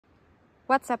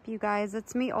What's up, you guys?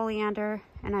 It's me, Oleander,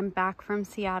 and I'm back from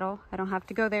Seattle. I don't have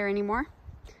to go there anymore.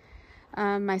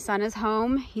 My son is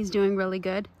home. He's doing really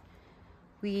good.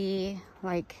 We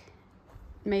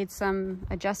made some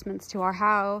adjustments to our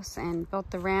house and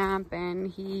built the ramp, and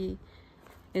he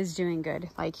is doing good.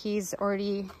 He's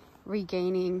already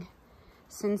regaining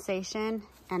sensation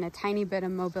and a tiny bit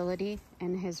of mobility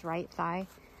in his right thigh.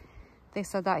 They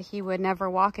said that he would never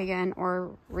walk again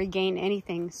or regain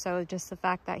anything. So just the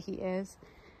fact that he is,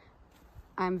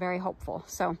 I'm very hopeful.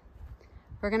 So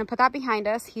we're going to put that behind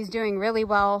us. He's doing really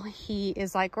well. He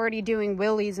is already doing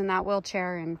wheelies in that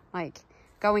wheelchair and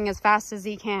going as fast as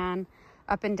he can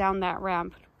up and down that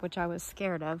ramp, which I was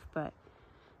scared of. But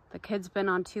the kid's been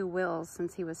on 2 wheels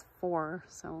since he was 4.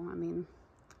 So, I mean,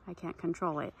 I can't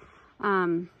control it.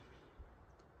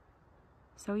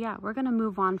 So yeah, we're going to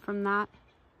move on from that.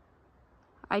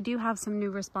 I do have some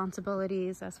new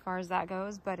responsibilities as far as that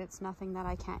goes, but it's nothing that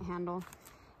I can't handle.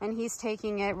 And he's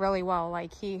taking it really well.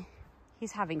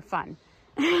 He's having fun.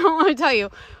 I want to tell you,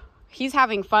 he's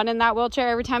having fun in that wheelchair.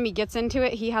 Every time he gets into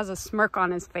it, he has a smirk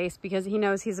on his face because he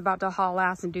knows he's about to haul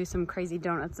ass and do some crazy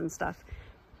donuts and stuff.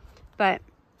 But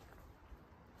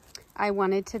I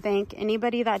wanted to thank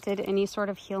anybody that did any sort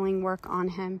of healing work on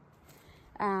him,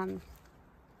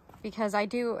 because I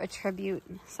do attribute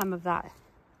some of that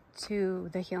to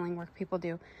the healing work people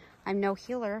do. I'm no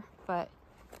healer, but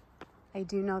I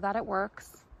do know that it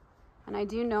works. And I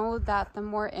do know that the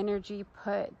more energy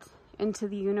put into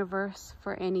the universe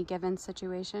for any given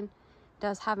situation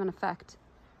does have an effect.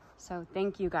 So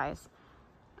thank you guys.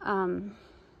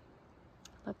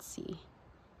 Let's see.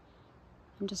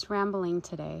 I'm just rambling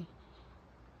today.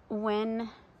 When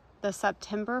the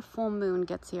September full moon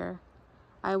gets here,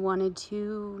 I wanted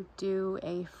to do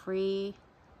a free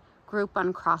group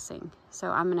uncrossing.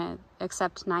 So I'm going to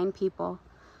accept 9 people.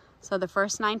 So the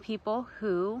first 9 people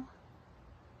who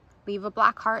leave a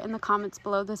black heart in the comments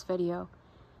below this video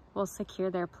will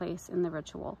secure their place in the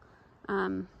ritual.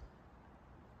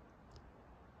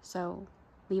 So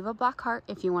leave a black heart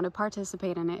if you want to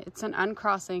participate in it. It's an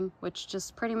uncrossing, which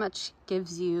just pretty much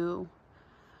gives you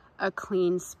a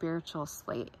clean spiritual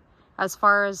slate as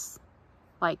far as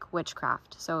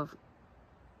witchcraft. So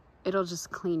it'll just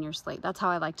clean your slate. That's how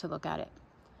I like to look at it.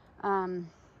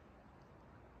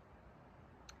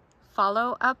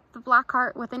 Follow up the black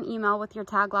heart with an email with your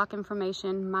tag lock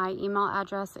information. My email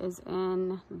address is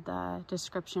in the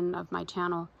description of my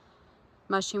channel,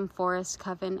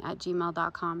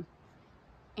 mushroomforestcoven@gmail.com.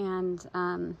 And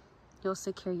you'll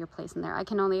secure your place in there. I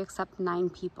can only accept 9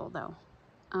 people though.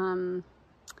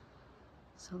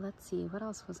 So let's see, what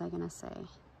else was I gonna say?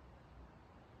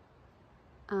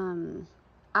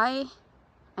 I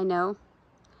know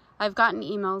I've gotten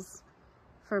emails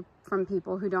from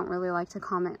people who don't really like to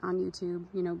comment on YouTube,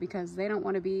 because they don't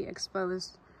want to be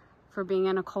exposed for being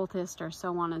an occultist or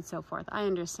so on and so forth. I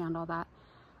understand all that.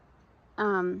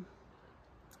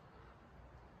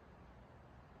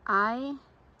 I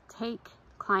take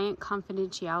client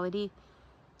confidentiality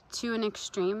to an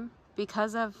extreme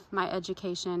because of my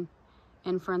education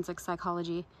in forensic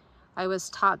psychology. I was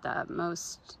taught the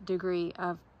utmost degree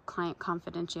of client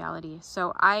confidentiality.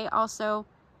 So I also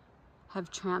have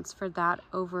transferred that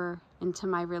over into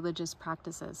my religious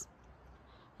practices.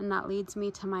 And that leads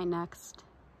me to my next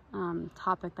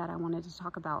topic that I wanted to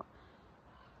talk about.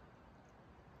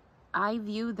 I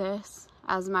view this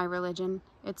as my religion.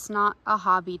 It's not a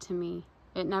hobby to me.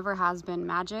 It never has been.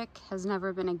 Magic has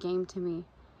never been a game to me.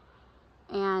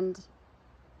 And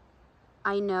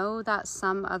I know that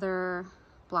some other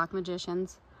black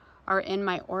magicians are in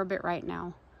my orbit right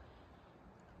now.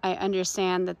 I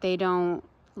understand that they don't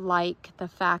like the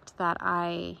fact that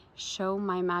I show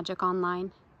my magic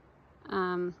online.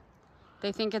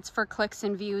 They think it's for clicks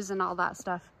and views and all that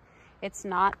stuff. It's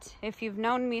not. If you've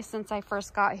known me since I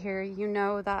first got here, you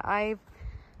know that I've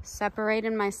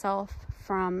separated myself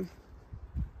from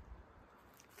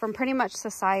pretty much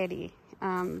society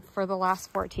for the last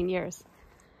 14 years.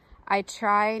 I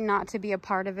try not to be a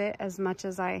part of it as much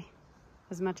as I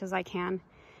can,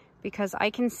 because I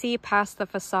can see past the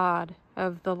facade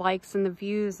of the likes and the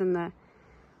views and the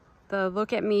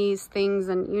look at me's things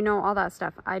and all that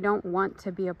stuff. I don't want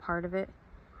to be a part of it.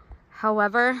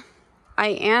 However, I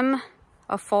am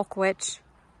a folk witch,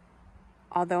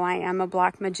 although I am a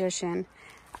black magician.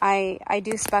 I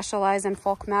do specialize in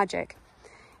folk magic.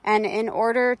 And in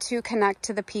order to connect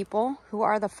to the people who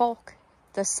are the folk,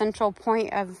 the central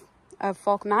point of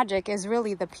folk magic is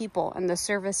really the people and the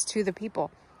service to the people.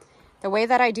 The way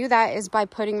that I do that is by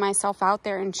putting myself out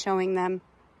there and showing them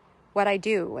what I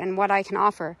do and what I can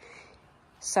offer.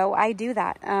 So I do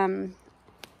that.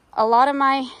 A lot of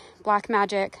my black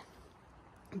magic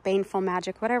baneful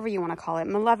magic, whatever you want to call it,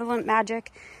 malevolent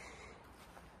magic,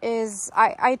 is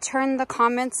I turn the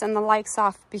comments and the likes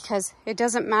off, because it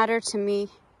doesn't matter to me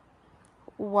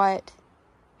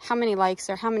how many likes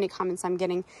or how many comments I'm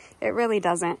getting. It really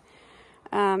doesn't.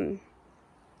 And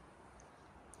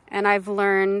I've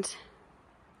learned,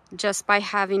 just by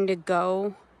having to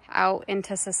go out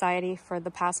into society for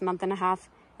the past month and a half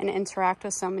and interact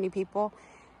with so many people,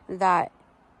 that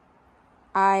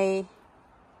I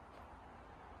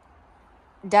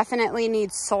definitely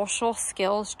need social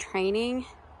skills training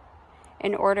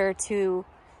in order to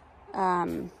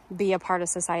be a part of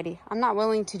society. I'm not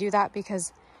willing to do that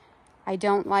because I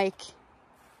don't like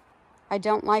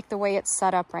the way it's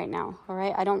set up right now. All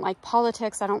right. I don't like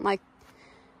politics.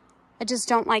 I just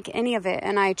don't like any of it.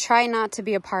 And I try not to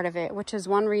be a part of it, which is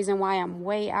one reason why I'm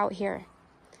way out here.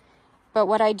 But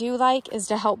what I do like is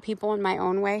to help people in my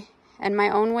own way. And my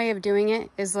own way of doing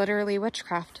it is literally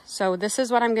witchcraft. So this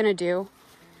is what I'm going to do.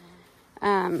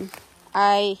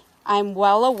 I'm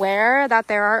well aware that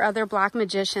there are other black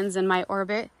magicians in my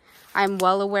orbit. I'm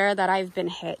well aware that I've been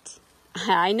hit.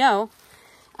 I know.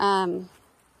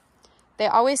 They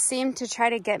always seem to try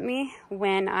to get me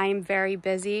when I'm very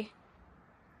busy,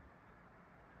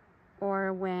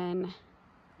 or when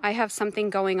I have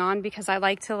something going on, because I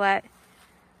like to let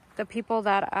the people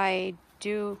that I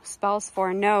do spells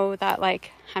for know that,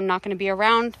 like, I'm not going to be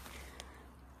around,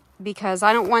 because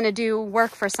I don't want to do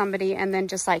work for somebody and then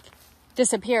just like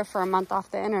disappear for a month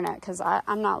off the internet, because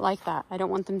I'm not like that. I don't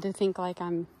want them to think like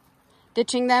I'm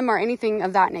ditching them or anything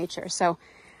of that nature. So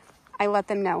I let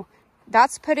them know.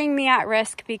 That's putting me at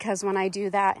risk, because when I do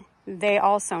that, they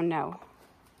also know.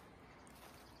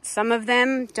 Some of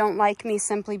them don't like me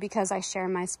simply because I share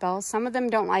my spells. Some of them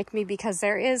don't like me because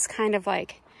there is kind of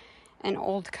like an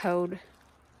old code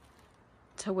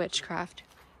to witchcraft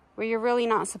where you're really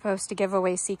not supposed to give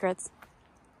away secrets.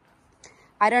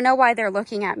 I don't know why they're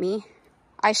looking at me.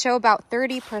 I show about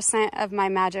 30% of my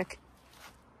magic,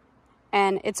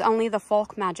 and it's only the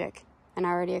folk magic, and I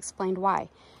already explained why.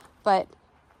 But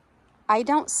I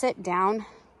don't sit down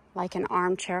like an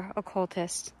armchair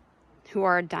occultist, who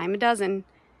are a dime a dozen.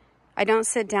 I don't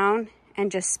sit down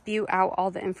and just spew out all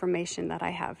the information that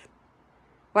I have.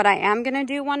 What I am going to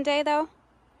do one day, though,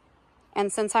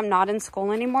 and since I'm not in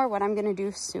school anymore, what I'm going to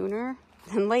do sooner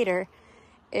than later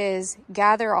is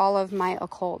gather all of my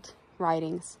occult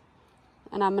writings,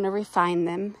 and I'm going to refine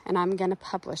them, and I'm going to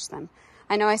publish them.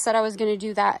 I know I said I was going to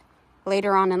do that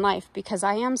later on in life, because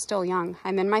I am still young.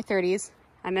 I'm in my 30s.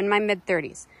 I'm in my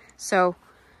mid-30s. So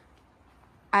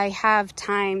I have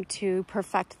time to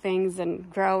perfect things and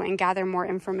grow and gather more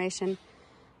information.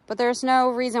 But there's no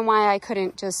reason why I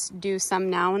couldn't just do some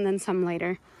now and then some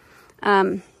later.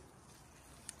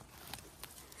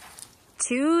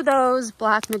 To those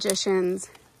black magicians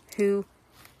who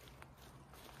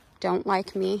don't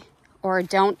like me or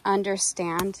don't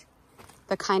understand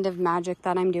the kind of magic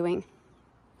that I'm doing,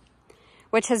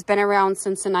 which has been around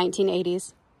since the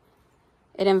 1980s.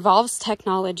 It involves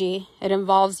technology. It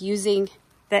involves using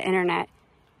the internet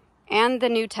and the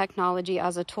new technology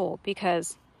as a tool,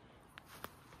 because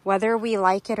whether we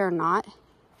like it or not,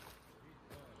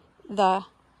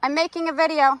 I'm making a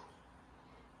video.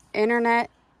 Internet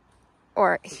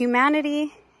or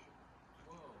humanity.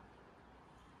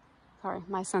 Sorry,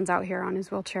 my son's out here on his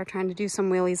wheelchair trying to do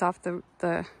some wheelies off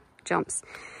the jumps.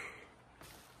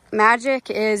 Magic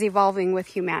is evolving with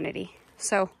humanity.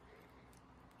 So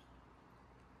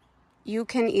you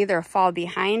can either fall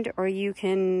behind, or you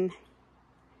can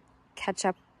catch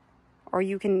up, or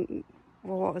you can,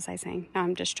 well, what was I saying? Now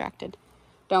I'm distracted.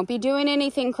 Don't be doing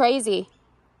anything crazy,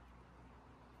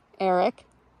 Eric.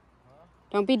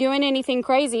 Don't be doing anything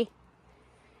crazy.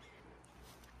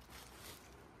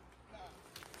 I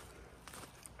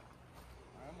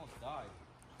almost died.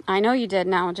 I know you did.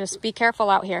 Now just be careful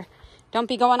out here. Don't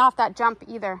be going off that jump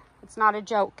either. It's not a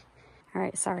joke. All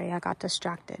right, sorry, I got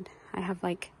distracted. I have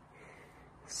like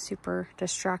super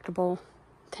distractible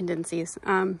tendencies.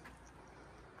 The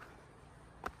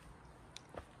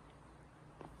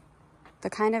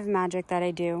kind of magic that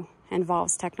I do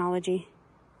involves technology.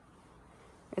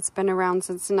 It's been around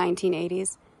since the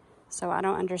 1980s, so I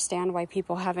don't understand why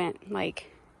people haven't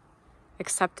like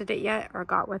accepted it yet or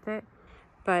got with it.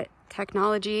 But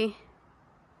technology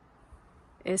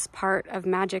is part of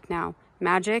magic now.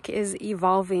 Magic is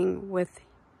evolving with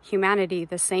humanity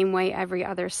the same way every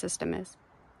other system is.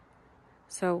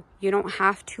 So you don't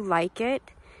have to like it.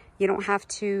 You don't have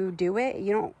to do it.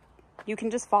 You can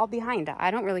just fall behind.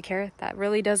 I don't really care. That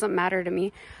really doesn't matter to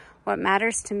me. What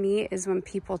matters to me is when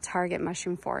people target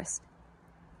Mushroom Forest.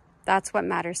 That's what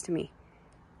matters to me.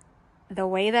 the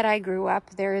way that I grew up,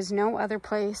 there is no other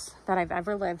place that I've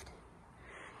ever lived,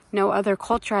 no other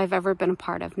culture I've ever been a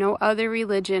part of, no other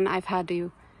religion that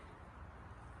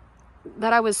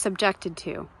I was subjected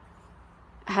to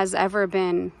has ever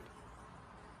been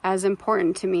as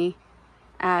important to me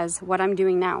as what I'm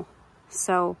doing now.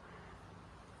 So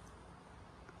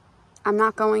I'm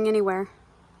not going anywhere.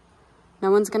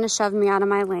 No one's going to shove me out of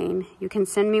my lane. You can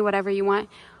send me whatever you want,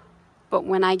 but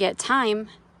when I get time,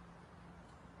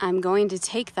 I'm going to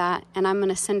take that and I'm going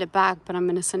to send it back, but I'm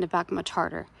going to send it back much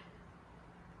harder.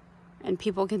 And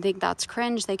people can think that's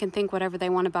cringe. They can think whatever they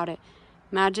want about it.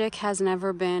 Magic has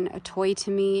never been a toy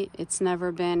to me. It's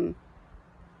never been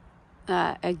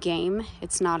a game.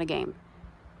 It's not a game.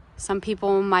 Some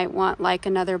people might want like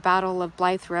another Battle of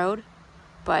Blythe Road,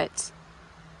 but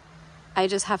I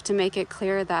just have to make it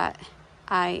clear that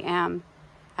I am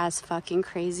as fucking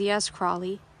crazy as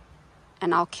Crawley,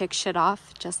 and I'll kick shit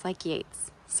off just like Yates.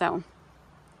 So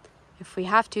if we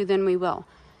have to, then we will.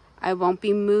 I won't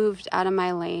be moved out of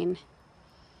my lane.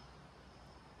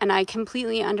 And I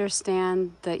completely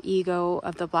understand the ego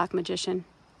of the black magician.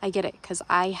 I get it, because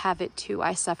I have it too.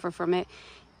 I suffer from it.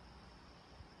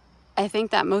 I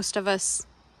think that most of us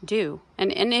do.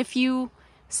 And if you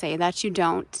say that you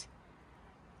don't,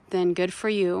 then good for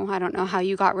you. I don't know how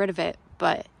you got rid of it,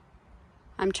 but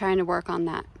I'm trying to work on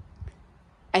that.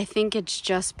 I think it's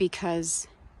just because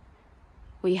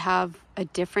we have a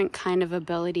different kind of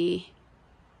ability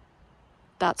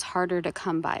that's harder to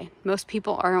come by. Most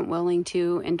people aren't willing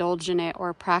to indulge in it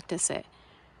or practice it,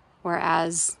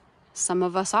 whereas some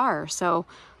of us are. So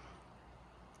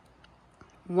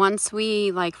once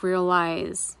we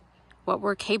realize what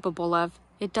we're capable of,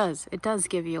 it does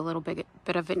give you a little bit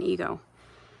of an ego.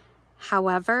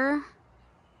 However,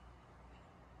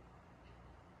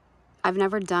 I've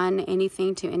never done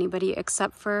anything to anybody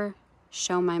except for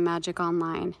show my magic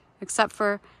online, except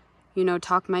for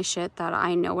talk my shit that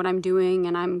I know what I'm doing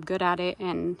and I'm good at it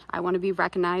and I want to be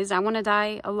recognized. I want to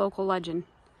die a local legend.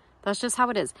 That's just how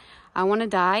it is. I want to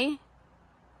die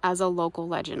as a local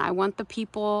legend. I want the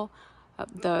people,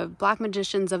 the black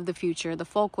magicians of the future, the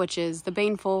folk witches, the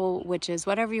baneful witches,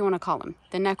 whatever you want to call them,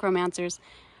 the necromancers.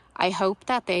 I hope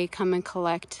that they come and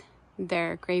collect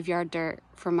their graveyard dirt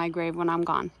from my grave when I'm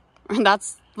gone.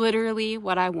 That's literally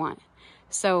what I want.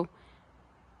 So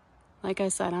like I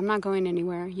said, I'm not going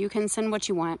anywhere. You can send what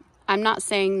you want. I'm not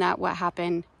saying that what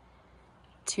happened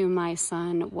to my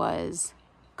son was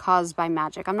caused by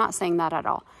magic. I'm not saying that at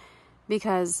all.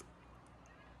 Because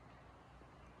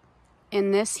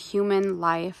in this human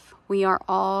life, we are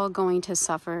all going to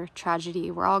suffer tragedy.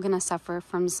 We're all going to suffer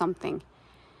from something.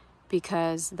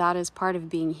 Because that is part of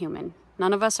being human.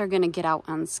 None of us are going to get out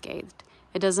unscathed.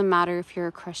 It doesn't matter if you're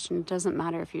a Christian. It doesn't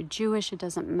matter if you're Jewish. It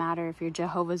doesn't matter if you're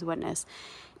Jehovah's Witness.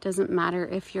 It doesn't matter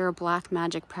if you're a black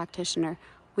magic practitioner.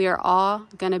 We are all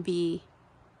going to be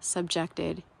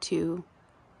subjected to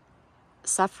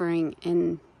suffering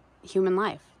in human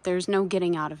life. There's no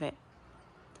getting out of it.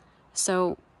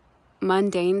 So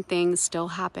mundane things still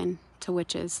happen to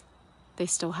witches. They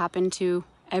still happen to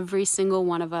every single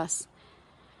one of us.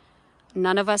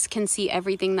 None of us can see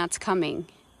everything that's coming.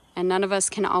 And none of us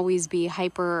can always be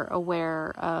hyper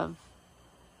aware of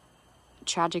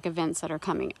tragic events that are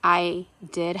coming. I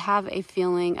did have a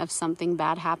feeling of something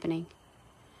bad happening.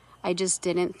 I just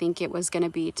didn't think it was going to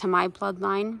be to my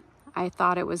bloodline. I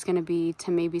thought it was going to be to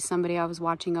maybe somebody I was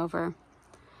watching over,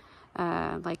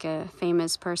 like a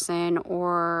famous person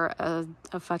or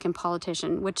a fucking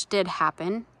politician, which did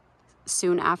happen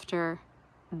soon after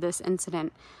this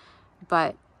incident.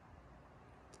 But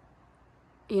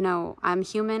I'm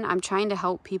human. I'm trying to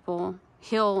help people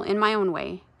heal in my own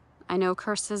way. I know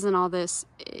curses and all this,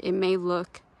 it may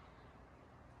look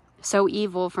so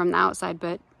evil from the outside,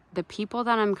 but the people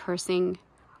that I'm cursing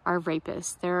are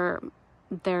rapists.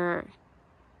 They're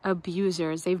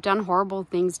abusers. They've done horrible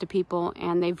things to people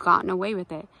and they've gotten away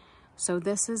with it. So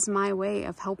this is my way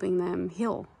of helping them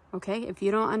heal. Okay? If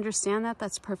you don't understand that,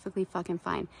 that's perfectly fucking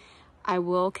fine. I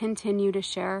will continue to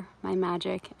share my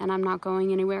magic and I'm not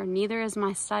going anywhere. Neither is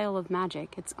my style of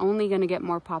magic. It's only going to get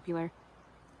more popular.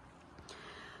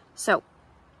 So,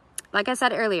 like I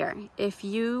said earlier, if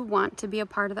you want to be a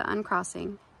part of the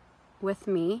Uncrossing with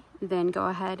me, then go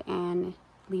ahead and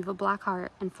leave a black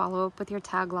heart and follow up with your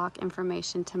tag lock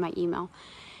information to my email.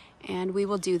 And we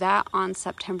will do that on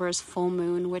September's full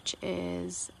moon, which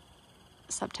is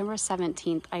September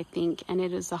 17th, I think, and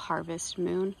it is the harvest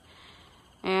moon.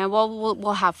 And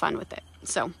we'll have fun with it.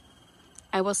 So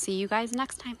I will see you guys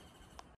next time.